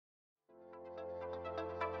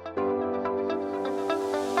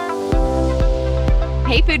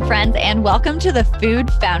Hey, food friends, and welcome to the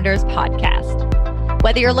Food Founders Podcast.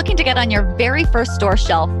 Whether you're looking to get on your very first store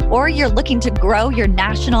shelf or you're looking to grow your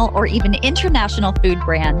national or even international food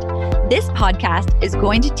brand, this podcast is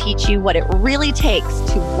going to teach you what it really takes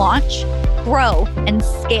to launch, grow, and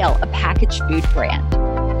scale a packaged food brand.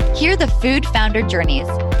 Hear the food founder journeys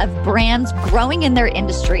of brands growing in their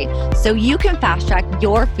industry so you can fast track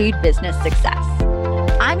your food business success.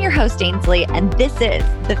 I'm your host, Ainsley, and this is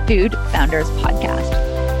the Food Founders Podcast.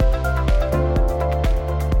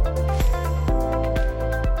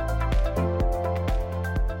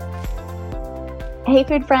 Hey,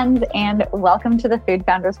 food friends, and welcome to the Food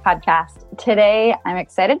Founders Podcast. Today, I'm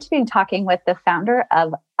excited to be talking with the founder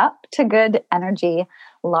of Up to Good Energy,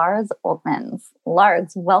 Lars Oltmans.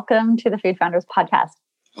 Lars, welcome to the Food Founders Podcast.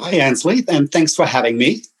 Hi, Ainsley, and thanks for having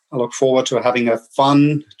me. I look forward to having a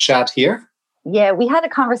fun chat here. Yeah, we had a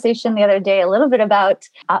conversation the other day a little bit about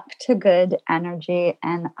Up to Good Energy,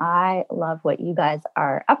 and I love what you guys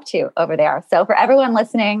are up to over there. So for everyone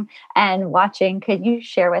listening and watching, could you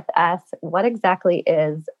share with us what exactly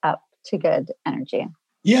is Up to Good Energy?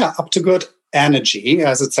 Yeah, Up to Good Energy,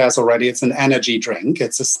 as it says already, it's an energy drink.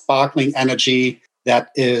 It's a sparkling energy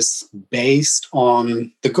that is based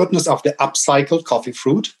on the goodness of the upcycled coffee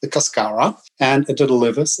fruit, the cascara, and it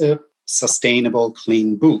delivers a sustainable,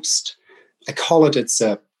 clean boost. I call it, it's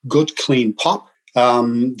a good, clean pop.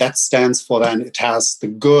 That stands for then it has the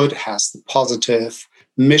good, has the positive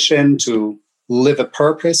mission to live a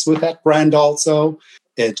purpose with that brand also.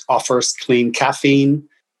 It offers clean caffeine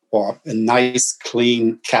or a nice,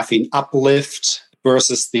 clean caffeine uplift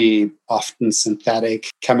versus the often synthetic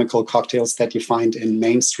chemical cocktails that you find in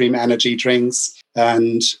mainstream energy drinks.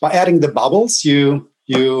 And by adding the bubbles, you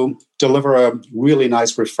deliver a really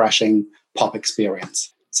nice, refreshing pop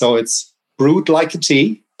experience. So it's brewed like a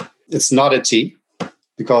tea. It's not a tea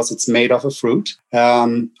because it's made of a fruit.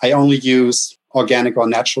 I only use organic or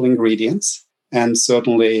natural ingredients and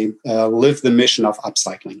certainly live the mission of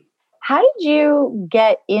upcycling. How did you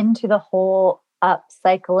get into the whole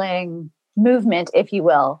upcycling movement, if you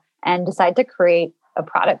will, and decide to create a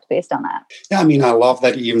product based on that? Yeah, I mean, I love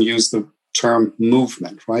that you even use the term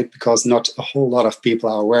movement, right? Because not a whole lot of people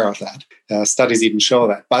are aware of that. Studies even show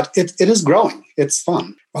that. But it is growing. It's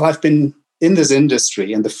fun. Well, I've been in this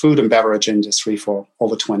industry, in the food and beverage industry for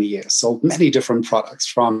over 20 years. So many different products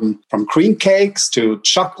from cream cakes to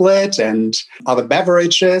chocolate and other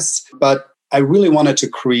beverages. But I really wanted to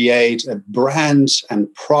create a brand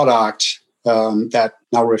and product that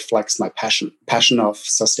now reflects my passion of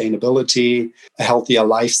sustainability, a healthier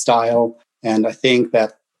lifestyle. And I think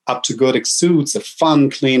that Up to Good exudes a fun,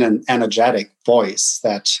 clean, and energetic voice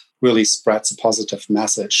that really spreads a positive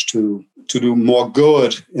message to do more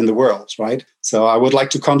good in the world, right? So I would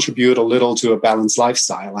like to contribute a little to a balanced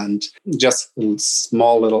lifestyle. And just a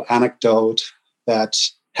small little anecdote that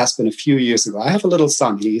has been a few years ago. I have a little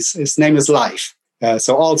son. His name is Life.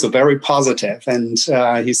 So also very positive. And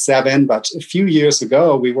he's 7. But a few years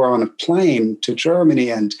ago, we were on a plane to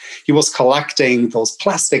Germany and he was collecting those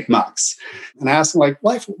plastic mugs. And I asked him, like,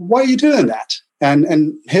 Life, why are you doing that?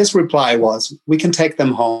 And his reply was, we can take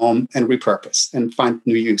them home and repurpose and find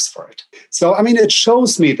new use for it. So, I mean, it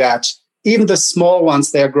shows me that even the small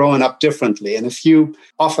ones, they're growing up differently. And if you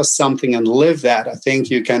offer something and live that, I think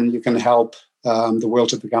you can help the world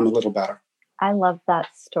to become a little better. I love that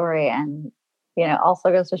story. And, also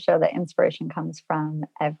goes to show that inspiration comes from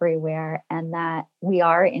everywhere and that we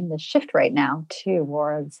are in the shift right now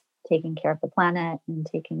towards taking care of the planet and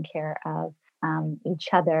taking care of each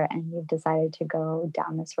other, and you've decided to go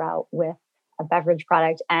down this route with a beverage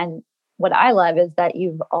product. And what I love is that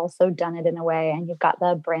you've also done it in a way, and you've got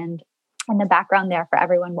the brand in the background there for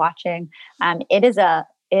everyone watching. It is a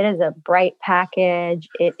bright package.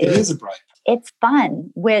 It is a bright. It's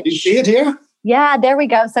fun. Which you see it here? Yeah, there we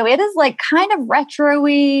go. So it is like kind of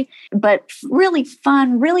retro-y, but really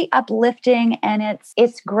fun, really uplifting, and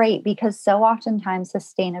it's great because so oftentimes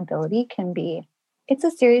sustainability it's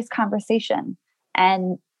a serious conversation.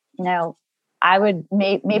 And, I would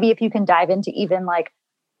maybe if you can dive into even like,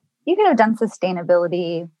 you could have done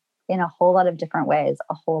sustainability in a whole lot of different ways,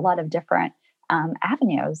 a whole lot of different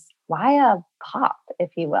avenues. Why a pop,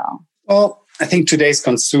 if you will? Well, I think today's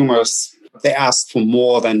consumers, they ask for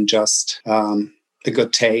more than just a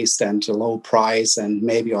good taste and a low price and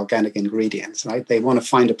maybe organic ingredients, right? They want to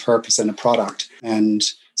find a purpose in a product, and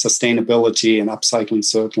sustainability and upcycling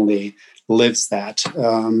certainly lives that.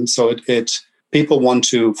 So people want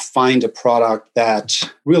to find a product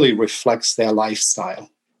that really reflects their lifestyle.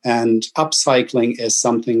 And upcycling is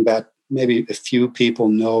something that maybe a few people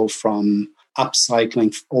know from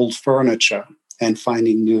upcycling old furniture and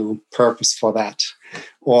finding new purpose for that.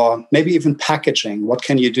 Or maybe even packaging. What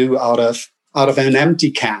can you do out of an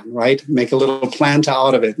empty can, right? Make a little plant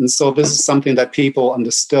out of it. And so this is something that people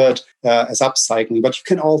understood as upcycling, but you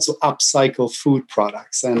can also upcycle food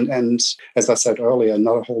products. And as I said earlier,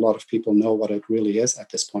 not a whole lot of people know what it really is at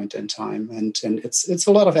this point in time. And it's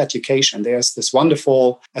a lot of education. There's this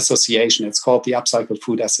wonderful association. It's called the Upcycled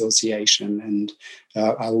Food Association. And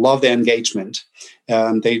I love their engagement.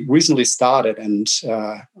 They recently started, and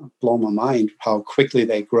blow my mind how quickly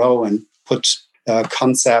they grow and put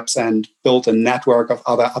concepts and build a network of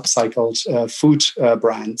other upcycled food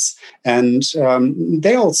brands. And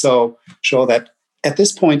they also show that at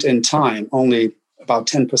this point in time, only about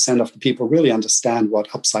 10% of the people really understand what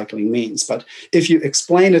upcycling means. But if you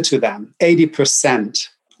explain it to them, 80%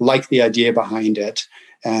 like the idea behind it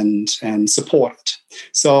and support it.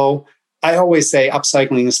 So I always say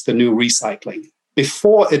upcycling is the new recycling.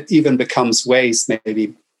 Before it even becomes waste,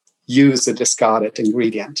 maybe use a discarded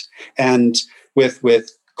ingredient. And with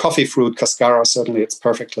coffee fruit, cascara, certainly it's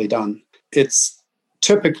perfectly done. It's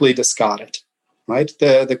typically discarded, right?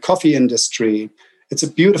 The coffee industry, it's a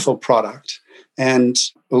beautiful product. And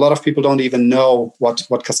a lot of people don't even know what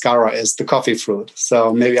cascara is, the coffee fruit.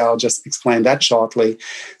 So maybe I'll just explain that shortly.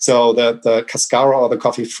 So the cascara or the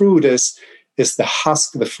coffee fruit is the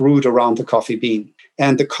husk, the fruit around the coffee bean.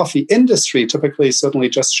 And the coffee industry typically certainly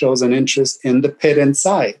just shows an interest in the pit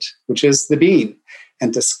inside, which is the bean,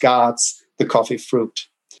 and discards the coffee fruit.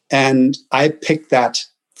 And I pick that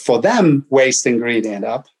for them waste ingredient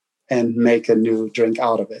up and make a new drink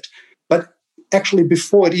out of it. But actually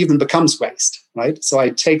before it even becomes waste, right? So I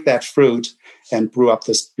take that fruit and brew up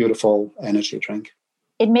this beautiful energy drink.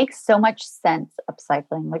 It makes so much sense,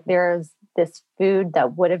 upcycling. Like there's this food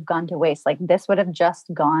that would have gone to waste. Like this would have just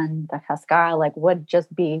gone, the cascara, like would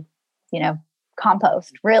just be,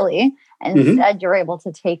 compost really. And instead you're able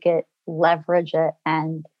to take it, leverage it,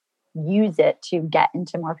 and use it to get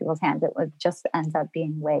into more people's hands. It would just ends up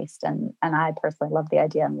being waste. And I personally love the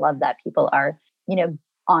idea and love that people are,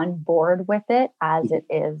 on board with it as it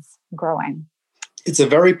is growing. It's a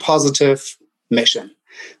very positive mission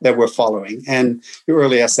that we're following. And you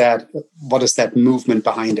earlier said, what is that movement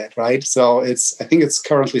behind it, right? So I think it's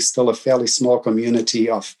currently still a fairly small community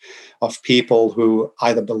of people who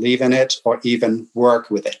either believe in it or even work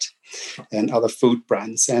with it, and other food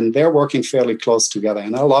brands. And they're working fairly close together.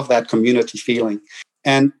 And I love that community feeling.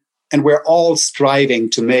 And we're all striving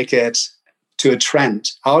to make it to a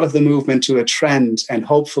trend, out of the movement to a trend, and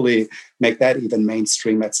hopefully make that even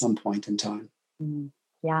mainstream at some point in time.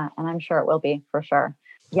 Yeah, and I'm sure it will be, for sure.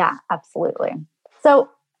 Yeah, absolutely. So,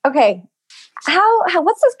 okay,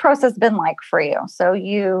 what's this process been like for you? So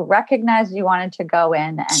you recognized you wanted to go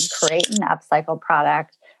in and create an upcycled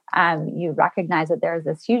product. You recognize that there's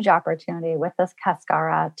this huge opportunity with this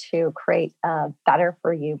cascara to create a better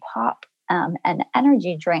for you pop, an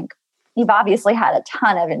energy drink. You've obviously had a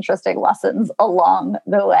ton of interesting lessons along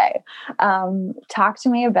the way. Talk to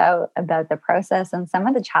me about the process and some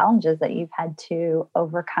of the challenges that you've had to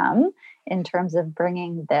overcome in terms of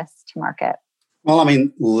bringing this to market. Well, I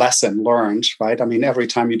mean, lesson learned, right? I mean, every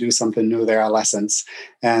time you do something new, there are lessons.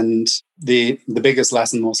 And the biggest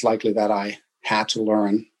lesson most likely that I had to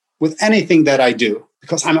learn with anything that I do,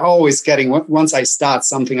 because I'm always getting, once I start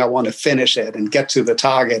something, I want to finish it and get to the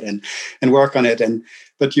target and work on it.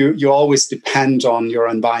 But you always depend on your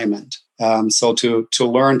environment. So to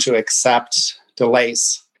learn to accept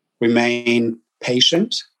delays, remain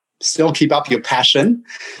patient, still keep up your passion,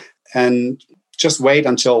 and just wait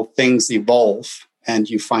until things evolve and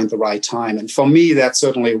you find the right time. And for me, that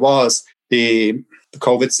certainly was the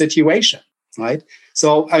COVID situation, right?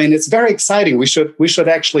 So, I mean, it's very exciting. We should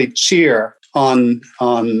actually cheer on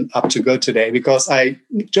Up to Good today, because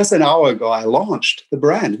just an hour ago, I launched the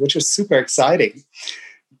brand, which is super exciting.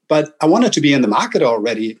 But I wanted to be in the market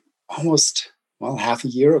already almost, half a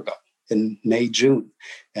year ago in May, June.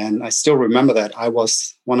 And I still remember that I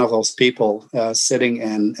was one of those people sitting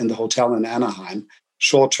in the hotel in Anaheim.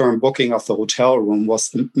 Short-term booking of the hotel room,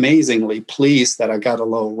 was amazingly pleased that I got a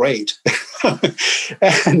low rate.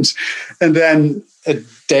 and then a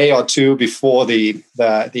day or two before the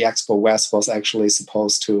Expo West was actually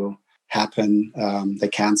supposed to happen, they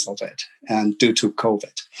canceled it, and due to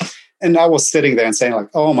COVID. And I was sitting there and saying, like,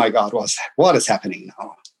 oh my God, what is happening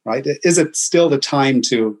now, right? Is it still the time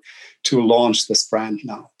to launch this brand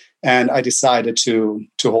now? And I decided to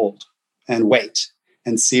hold and wait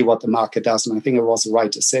and see what the market does. And I think it was the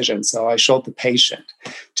right decision. So I showed the patient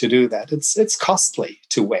to do that. It's costly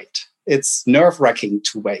to wait. It's nerve-wracking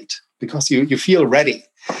to wait because you feel ready,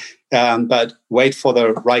 but wait for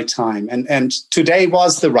the right time. And today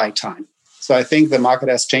was the right time. So I think the market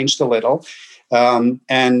has changed a little.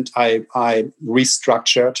 And I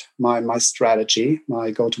restructured my strategy,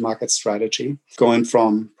 my go-to-market strategy, going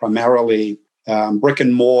from primarily brick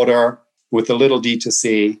and mortar with a little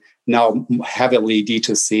D2C, now heavily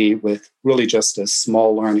D2C with really just a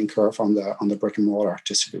small learning curve on the brick and mortar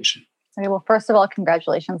distribution. Okay, well, first of all,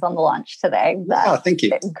 congratulations on the launch today. That's thank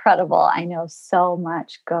you. Incredible. I know so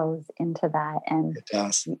much goes into that. And it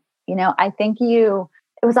does. I think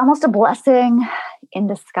it was almost a blessing in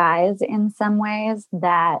disguise in some ways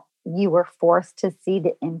that you were forced to see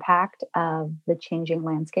the impact of the changing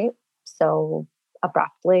landscape so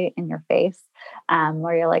abruptly in your face,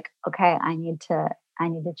 where you're like, okay, I need to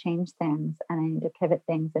change things and I need to pivot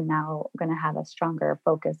things. And now I'm going to have a stronger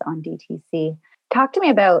focus on DTC. Talk to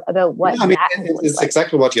me about what it's like.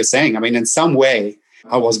 Exactly what you're saying. I mean, in some way,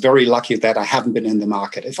 I was very lucky that I haven't been in the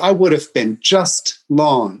market. If I would have been just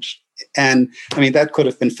launched, and I mean, that could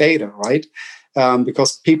have been fatal, right?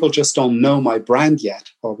 Because people just don't know my brand yet,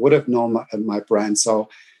 or would have known my brand. So,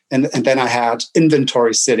 and then I had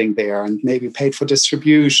inventory sitting there, and maybe paid for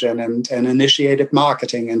distribution, and initiated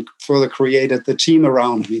marketing, and further created the team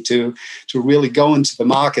around me to really go into the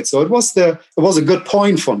market. So it was a good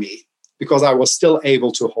point for me, because I was still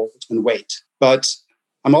able to hold and wait. But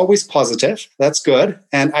I'm always positive. That's good.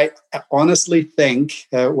 And I honestly think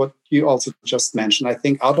what you also just mentioned, I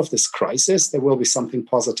think out of this crisis, there will be something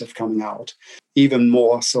positive coming out. Even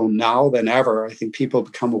more so now than ever, I think people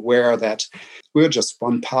become aware that we're just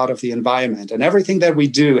one part of the environment, and everything that we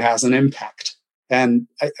do has an impact. And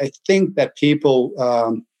I think that people...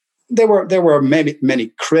 There were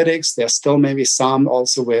many critics. There's still maybe some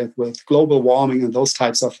also with global warming and those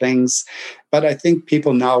types of things. But I think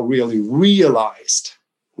people now really realized,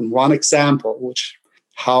 in one example,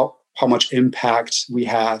 how much impact we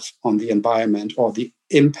have on the environment, or the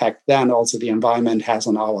impact then also the environment has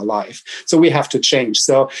on our life. So we have to change.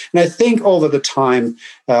 And I think over the time,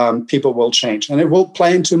 people will change, and it will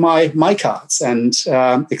play into my cards and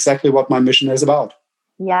exactly what my mission is about.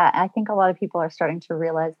 Yeah, I think a lot of people are starting to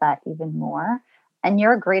realize that even more. And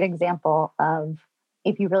you're a great example of,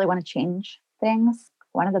 if you really want to change things,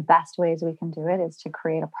 one of the best ways we can do it is to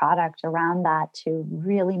create a product around that to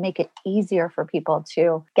really make it easier for people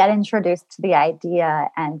to get introduced to the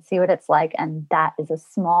idea and see what it's like. And that is a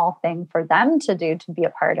small thing for them to do, to be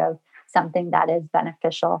a part of something that is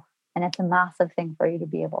beneficial. And it's a massive thing for you to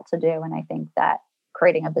be able to do. And I think that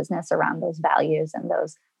creating a business around those values and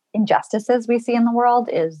those injustices we see in the world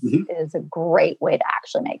is a great way to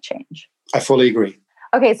actually make change. I fully agree.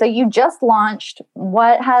 Okay, so you just launched.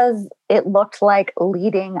 What has it looked like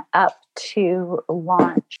leading up to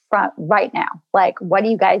launch right now? Like, what are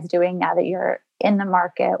you guys doing now that you're in the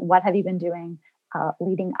market? What have you been doing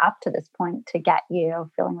leading up to this point to get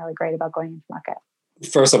you feeling really great about going into market?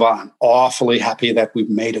 First of all, I'm awfully happy that we've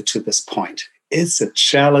made it to this point. It's a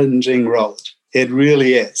challenging road. It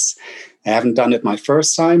really is. I haven't done it my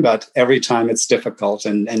first time, but every time it's difficult,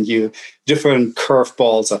 and different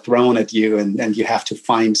curveballs are thrown at you, and you have to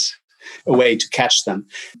find a way to catch them.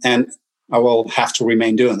 And I will have to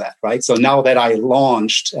remain doing that, right? So now that I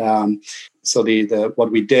launched,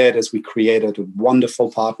 what we did is we created a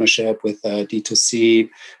wonderful partnership with a D2C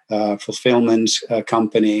fulfillment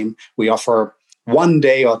company. We offer 1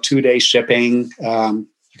 day or 2 day shipping.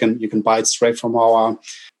 You can buy it straight from our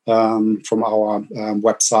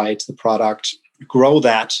website, the product, grow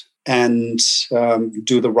that, and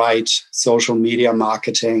do the right social media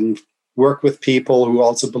marketing, work with people who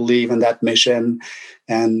also believe in that mission,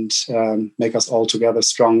 and make us all together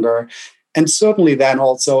stronger. And certainly then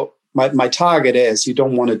also, my target is, you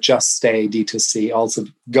don't want to just stay D2C, also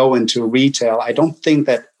go into retail. I don't think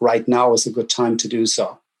that right now is a good time to do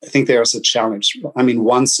so. I think there's a challenge. I mean,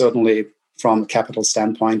 one, certainly from a capital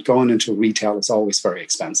standpoint, going into retail is always very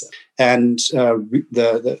expensive. And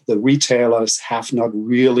the retailers have not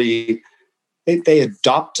really, they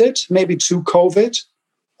adopted maybe to COVID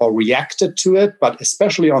or reacted to it, but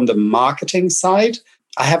especially on the marketing side,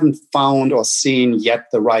 I haven't found or seen yet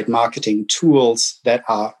the right marketing tools that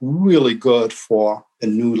are really good for a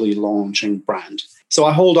newly launching brand. So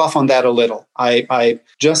I hold off on that a little. I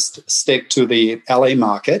just stick to the LA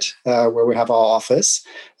market where we have our office,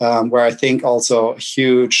 where I think also a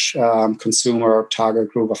huge consumer target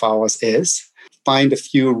group of ours is. Find a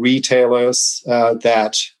few retailers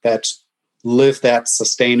that live that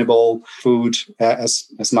sustainable food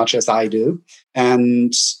as much as I do.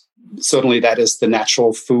 And certainly that is the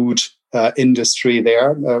natural food industry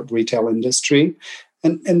there, retail industry.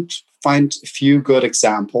 And find a few good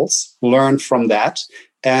examples, learn from that,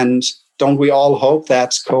 and don't we all hope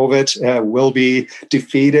that COVID will be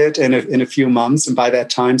defeated in a few months? And by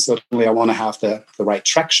that time, certainly I want to have the right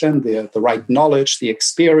traction, the right knowledge, the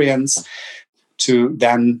experience to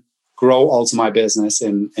then grow also my business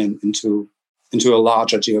into a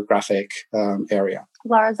larger geographic area.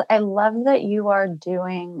 Lars, I love that you are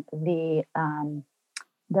doing the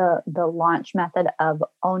launch method of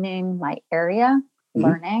owning my area,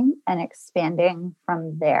 learning and expanding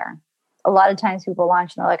from there. A lot of times people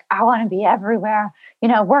launch and they're like, I want to be everywhere.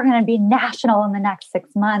 We're going to be national in the next 6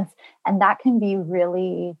 months. And that can be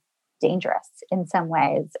really dangerous in some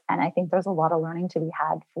ways. And I think there's a lot of learning to be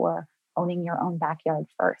had for owning your own backyard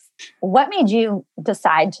first. What made you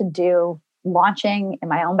decide to do launching in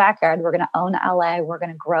my own backyard? We're going to own LA. We're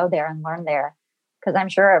going to grow there and learn there. Because I'm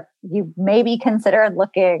sure you maybe considered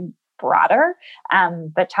looking broader.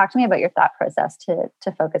 But talk to me about your thought process to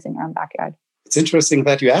focus in your own backyard. It's interesting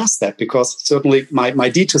that you asked that, because certainly my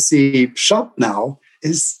D2C shop now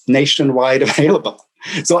is nationwide available.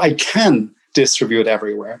 So I can distribute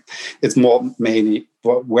everywhere. It's more mainly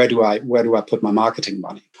where do I put my marketing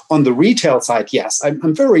money? On the retail side, yes,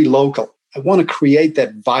 I'm very local. I want to create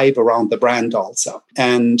that vibe around the brand also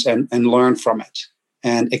and learn from it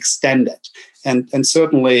and extend it. And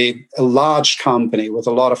certainly a large company with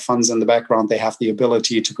a lot of funds in the background, they have the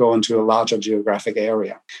ability to go into a larger geographic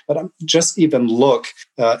area. But just even look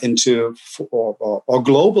into or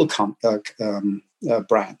global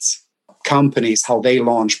brands, companies, how they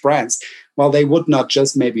launch brands. Well, they would not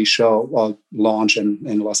just maybe show or launch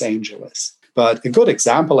in Los Angeles. But a good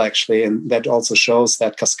example, actually, and that also shows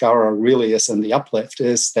that Cascara really is in the uplift,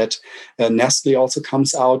 is that Nestle also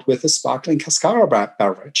comes out with a sparkling Cascara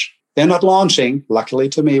beverage. They're not launching, luckily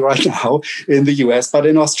to me right now, in the US, but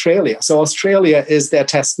in Australia. So Australia is their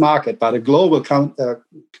test market, but a global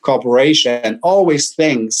corporation always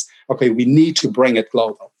thinks, okay, we need to bring it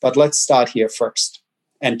global, but let's start here first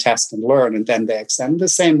and test and learn, and then they extend. The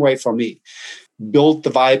same way for me. Build the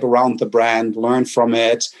vibe around the brand, learn from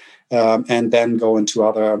it, and then go into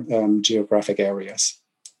other geographic areas,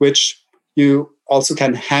 which you also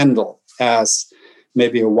can handle as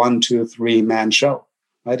maybe a 1, 2, 3 man show.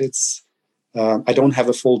 Right? It's I don't have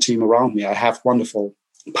a full team around me. I have wonderful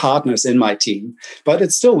partners in my team, but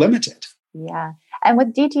it's still limited. Yeah. And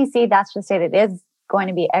with DTC, that's just it. It is going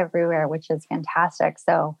to be everywhere, which is fantastic.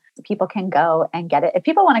 So people can go and get it. If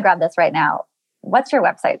people want to grab this right now, what's your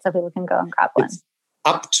website so people can go and grab one? It's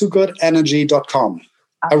uptogoodenergy.com.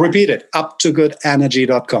 Awesome. I repeat it,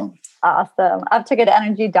 uptogoodenergy.com. Awesome.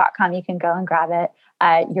 Uptogoodenergy.com. You can go and grab it.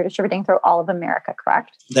 You're distributing through all of America,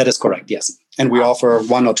 correct? That is correct, yes. And we offer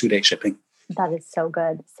 1 or 2 day shipping. That is so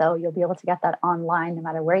good. So you'll be able to get that online no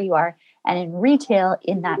matter where you are, and in retail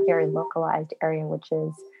in that very localized area, which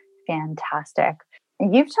is fantastic.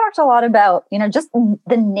 And you've talked a lot about, just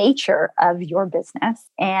the nature of your business.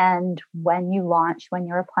 And when you launch, when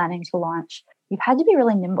you're planning to launch, you've had to be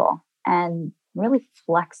really nimble and really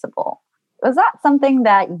flexible. Was that something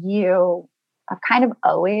that you have kind of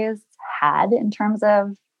always had in terms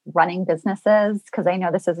of running businesses? Because I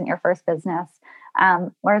know this isn't your first business.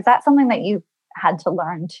 Or is that something that you had to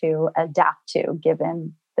learn to adapt to,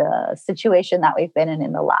 given the situation that we've been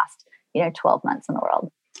in the last 12 months in the world?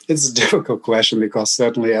 It's a difficult question, because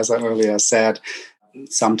certainly, as I earlier said,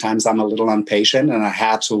 sometimes I'm a little impatient, and I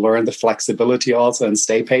had to learn the flexibility also and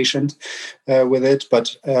stay patient with it.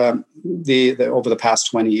 But over the past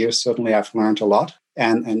 20 years, certainly I've learned a lot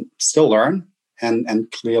and still learn. And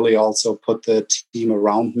clearly also put the team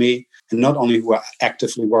around me, and not only who are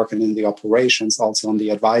actively working in the operations, also on the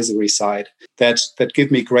advisory side, that give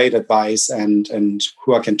me great advice and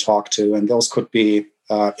who I can talk to. And those could be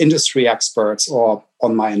industry experts, or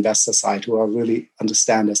on my investor side, who I really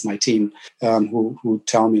understand as my team, who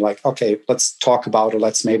tell me like, okay, let's talk about it,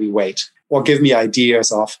 let's maybe wait, or give me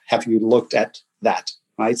ideas of, have you looked at that?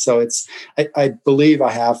 Right. So I believe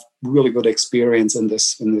I have really good experience in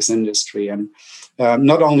this industry, and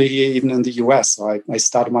not only even in the US. So I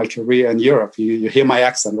started my career in Europe. You hear my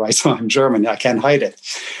accent, right? So I'm German. I can't hide it.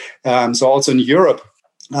 So also in Europe,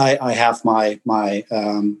 I have my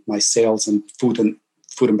sales and food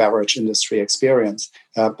and beverage industry experience.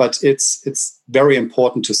 But it's very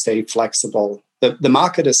important to stay flexible. The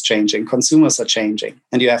market is changing, consumers are changing,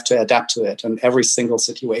 and you have to adapt to it in every single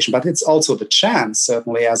situation. But it's also the chance,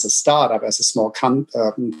 certainly as a startup, as a small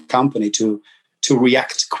company, to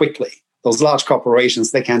react quickly. Those large corporations,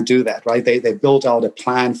 they can't do that, right? They build out a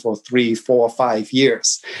plan for 3, 4, 5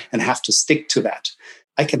 years and have to stick to that.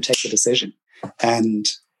 I can take a decision, and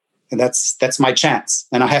that's my chance,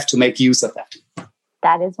 and I have to make use of that.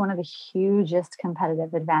 That is one of the hugest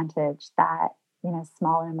competitive advantage that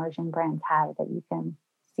small and emerging brands have, that you can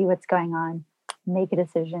see what's going on, make a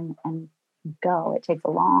decision, and go. It takes a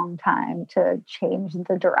long time to change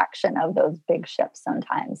the direction of those big ships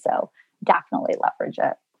sometimes. So definitely leverage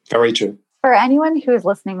it. Very true. For anyone who is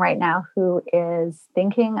listening right now who is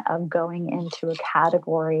thinking of going into a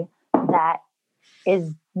category that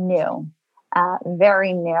is new,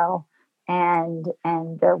 very new, and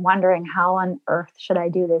they're wondering, how on earth should I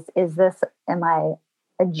do this? Am I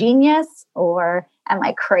a genius or am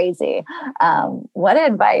I crazy? What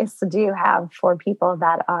advice do you have for people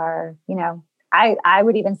that are, I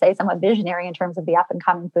would even say somewhat visionary in terms of the up and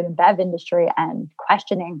coming food and bev industry and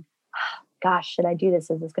questioning, gosh, should I do this?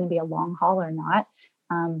 Is this going to be a long haul or not?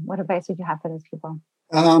 What advice would you have for those people?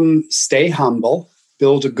 Stay humble,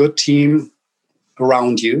 build a good team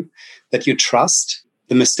around you that you trust.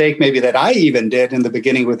 The mistake maybe that I even did in the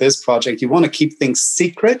beginning with this project, you want to keep things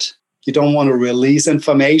secret. You don't want to release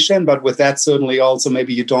information, but with that, certainly also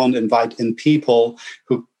maybe you don't invite in people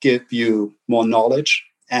who give you more knowledge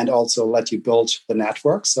and also let you build the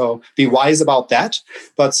network. So be wise about that,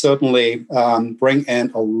 but certainly bring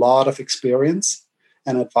in a lot of experience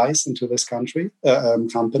and advice into this company.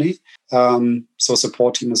 So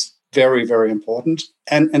support team is very, very important.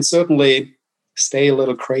 And certainly stay a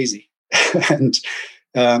little crazy. And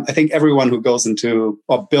I think everyone who goes into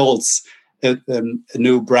or builds a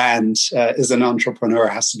new brand is an entrepreneur,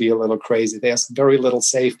 has to be a little crazy. There's very little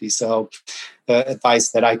safety. So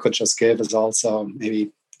advice that I could just give is also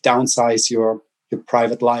maybe downsize your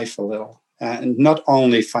private life a little. And not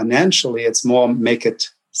only financially, it's more make it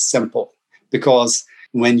simple. Because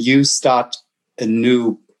when you start a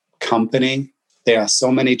new company, there are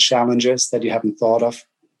so many challenges that you haven't thought of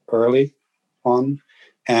early on.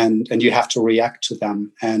 And you have to react to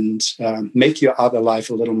them and make your other life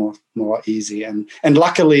a little more easy. And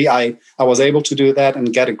luckily, I was able to do that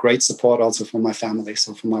and get a great support also from my family,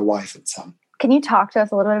 so from my wife and son. Can you talk to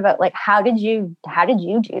us a little bit about how did you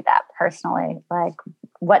do that personally? Like,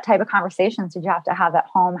 what type of conversations did you have to have at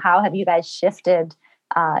home? How have you guys shifted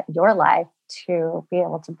your life to be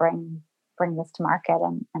able to bring this to market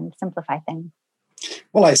and simplify things?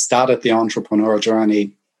 Well, I started the entrepreneur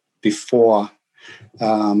journey before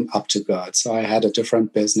Up to Good. So I had a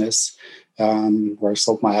different business where I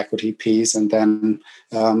sold my equity piece and then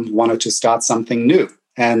wanted to start something new.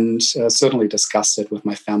 And certainly discussed it with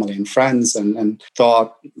my family and friends and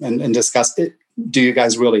thought and discussed it. Do you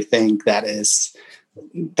guys really think that's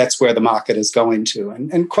where the market is going to?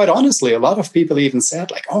 And quite honestly, a lot of people even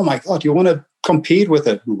said oh my God, you want to compete with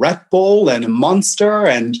a Red Bull and a Monster?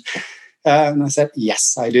 And I said,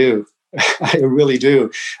 yes, I do. I really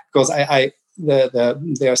do. Because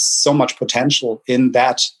there's so much potential in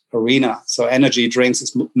that arena. So energy drinks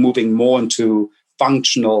is moving more into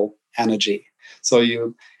functional energy. So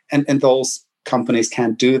and those companies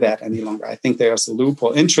can't do that any longer. I think there's a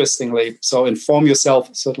loophole. Interestingly, so inform yourself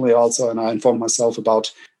certainly also, and I informed myself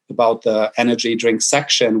about the energy drink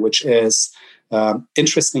section, which is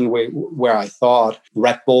interesting where I thought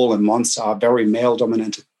Red Bull and Monster are very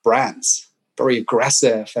male-dominated brands, very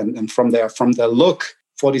aggressive, and from their look,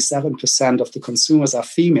 47% of the consumers are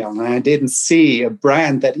female, and I didn't see a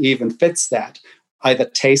brand that even fits that, either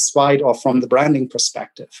taste-wise or from the branding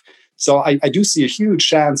perspective. So I do see a huge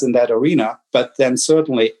chance in that arena, but then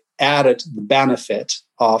certainly added the benefit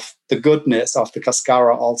of the goodness of the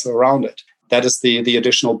Cascara also around it. That is the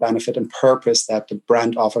additional benefit and purpose that the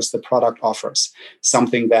brand offers, the product offers,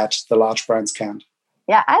 something that the large brands can't.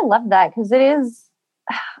 Yeah, I love that because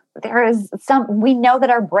we know that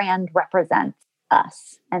our brand represents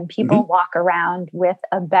us and people walk around with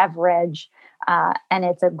a beverage and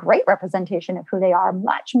it's a great representation of who they are,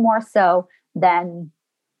 much more so than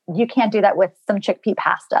you can't do that with some chickpea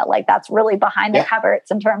pasta. That's really behind the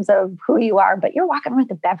cupboards in terms of who you are, but you're walking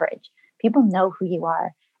with a beverage. People know who you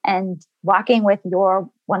are. And walking with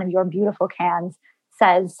one of your beautiful cans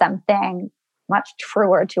says something much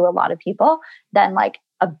truer to a lot of people than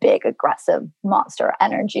a big aggressive Monster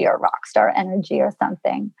Energy or Rockstar Energy or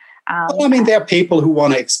something. There are people who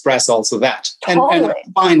want to express also that. Totally.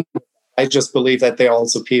 And fine. I just believe that there are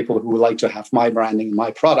also people who like to have my branding and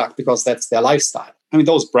my product because that's their lifestyle.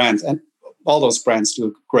 Those brands and all those brands do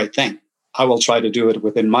a great thing. I will try to do it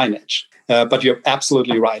within my niche. But you're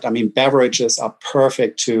absolutely right. Beverages are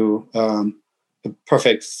perfect a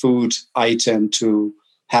perfect food item to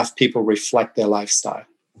have people reflect their lifestyle.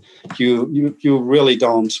 You really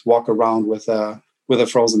don't walk around with a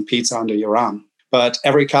frozen pizza under your arm. But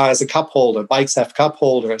every car has a cup holder. Bikes have cup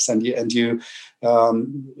holders, and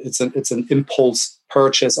it's an impulse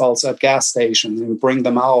purchase also at gas stations. You bring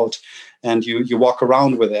them out, and you walk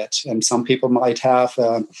around with it. And some people might have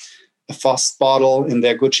a Voss bottle in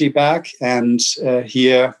their Gucci bag. And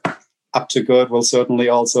here, Up to Good will certainly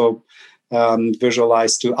also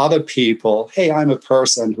visualize to other people, hey, I'm a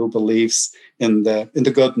person who believes in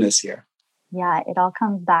the goodness here. Yeah, it all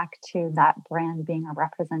comes back to that brand being a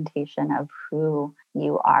representation of who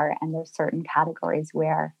you are. And there's certain categories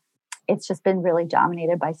where it's just been really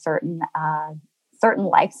dominated by certain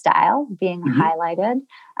lifestyle being highlighted.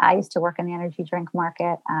 I used to work in the energy drink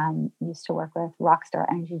market, used to work with Rockstar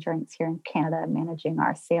Energy Drinks here in Canada, managing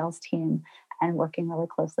our sales team and working really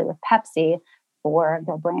closely with Pepsi for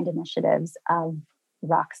their brand initiatives of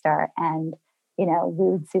Rockstar. And we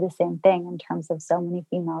would see the same thing in terms of so many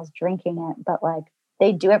females drinking it, but like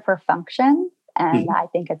they do it for function. And I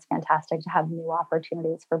think it's fantastic to have new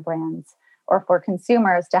opportunities for brands or for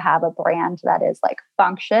consumers to have a brand that is like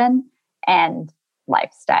function and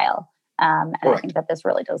lifestyle. And I think that this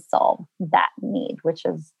really does solve that need, which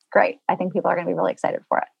is great. I think people are going to be really excited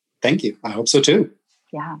for it. Thank you. I hope so too.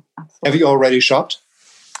 Yeah, absolutely. Have you already shopped?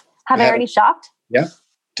 Have I already shopped? Yeah.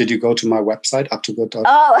 Did you go to my website,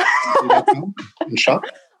 uptogood.com, and shop?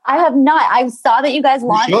 I have not. I saw that you guys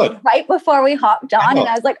launched right before we hopped on, and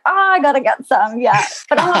I was like, I got to get some. Yeah.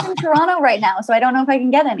 But I'm not in Toronto right now, so I don't know if I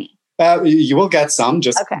can get any. You will get some.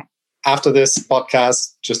 Just after this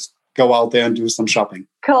podcast, just go out there and do some shopping.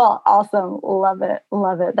 Cool. Awesome. Love it.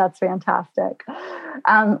 Love it. That's fantastic.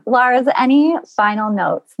 Lars, any final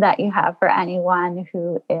notes that you have for anyone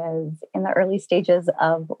who is in the early stages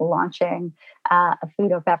of launching a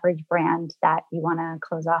food or beverage brand that you want to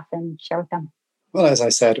close off and share with them? Well, as I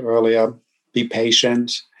said earlier, be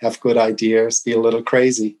patient, have good ideas, be a little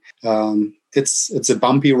crazy. It's a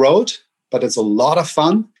bumpy road, but it's a lot of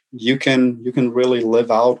fun. You can really live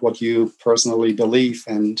out what you personally believe,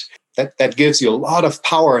 and that gives you a lot of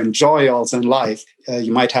power and joy also in life.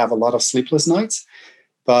 You might have a lot of sleepless nights,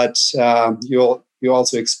 but you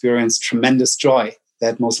also experience tremendous joy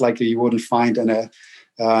that most likely you wouldn't find in a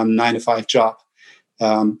 9-to-5 job.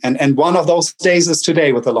 And one of those days is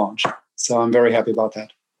today with the launch. So I'm very happy about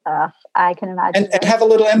that. I can imagine. And have a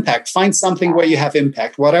little impact. Find something where you have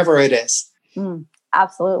impact, whatever it is.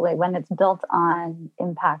 Absolutely. When it's built on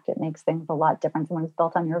impact, it makes things a lot different than when it's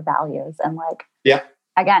built on your values. And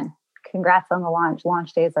again, congrats on the launch.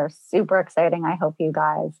 Launch days are super exciting. I hope you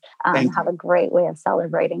guys have a great way of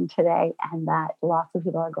celebrating today, and that lots of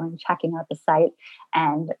people are going checking out the site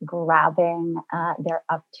and grabbing their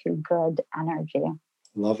Up to Good energy.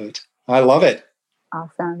 Love it. I love it.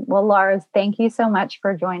 Awesome. Well, Lars, thank you so much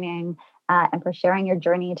for joining and for sharing your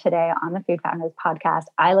journey today on the Food Founders podcast.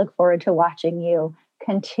 I look forward to watching you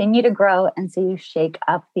continue to grow and see you shake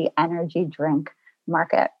up the energy drink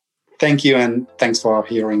market. Thank you, and thanks for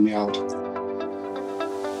hearing me out.